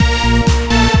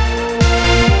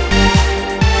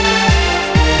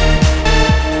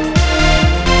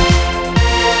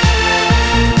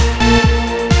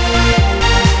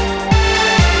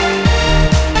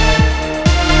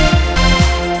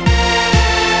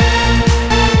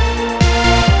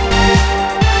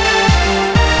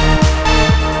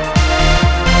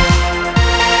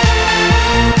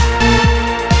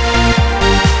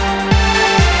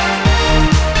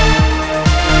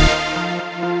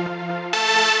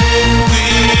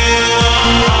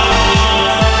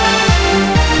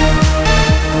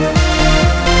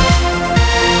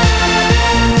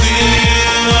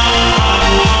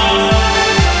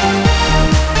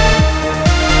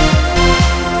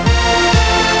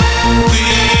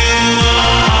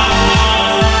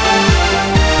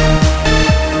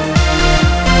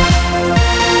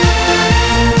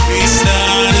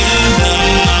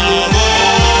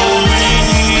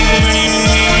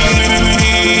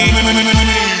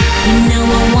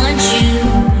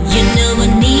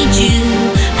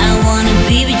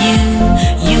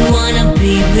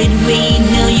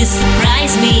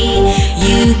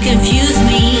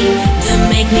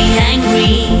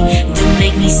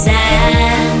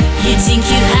You think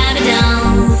you have it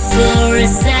all for a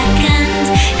second.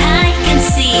 I can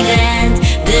see that.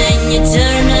 Then you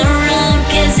turn around,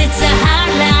 'cause it's a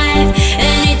hard life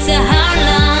and it's a hard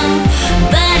love.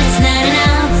 But it's not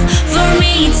enough. For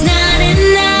me it's not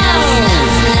enough.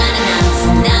 Not enough,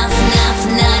 enough, enough,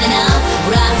 not enough.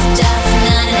 Rough, tough,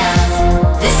 not enough.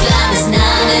 This love is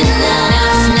not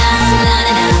enough. Enough, not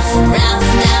enough. Rough,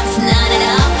 tough, not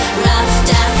enough. Rough,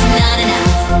 tough, not enough.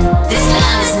 This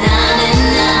love is not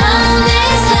enough.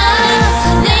 This love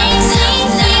makes me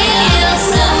feel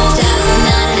so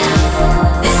not enough.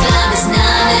 This love is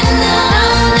not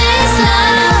enough. This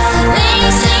love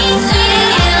makes me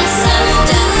feel so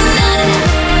not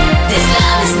enough. This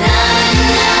love is not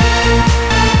enough.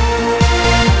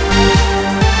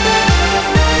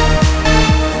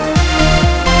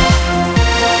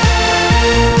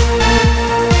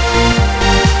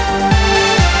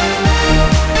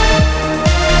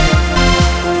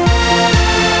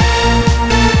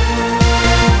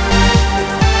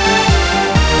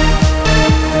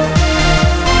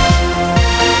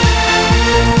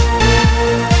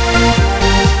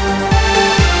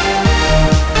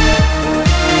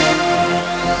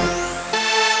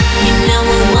 You know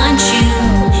I want you,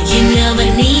 you know I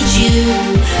need you.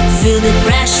 Feel the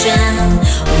pressure,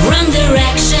 wrong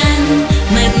direction.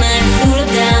 My mind full of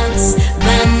doubts,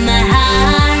 but my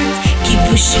heart keep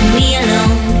pushing me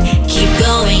along. Keep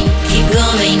going, keep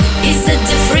going. Is it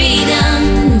the freedom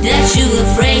that you're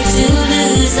afraid to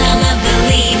lose? I'm a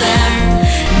believer,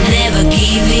 never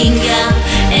giving up.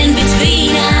 And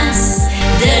between us,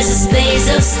 there's a space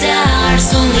of stars.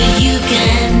 Only you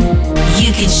can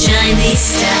shine these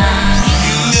stars.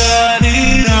 You got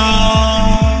it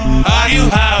all. Are you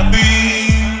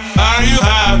happy? Are you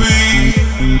happy?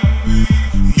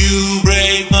 You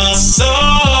break my soul.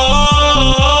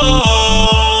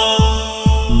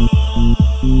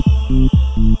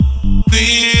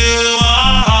 Feel my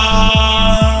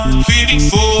heart beating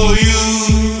for you,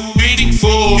 beating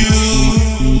for you.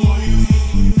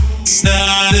 It's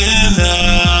not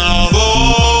enough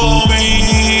for me.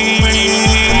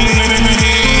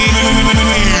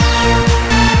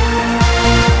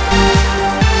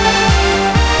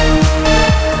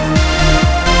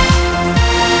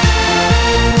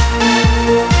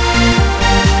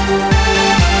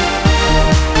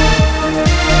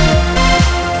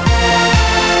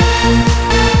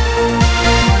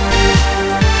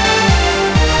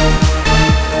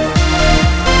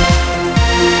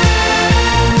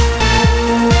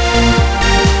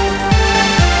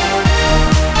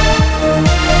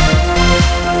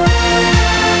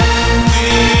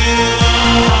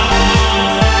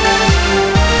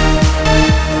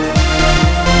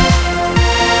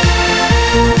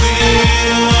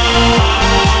 Feel my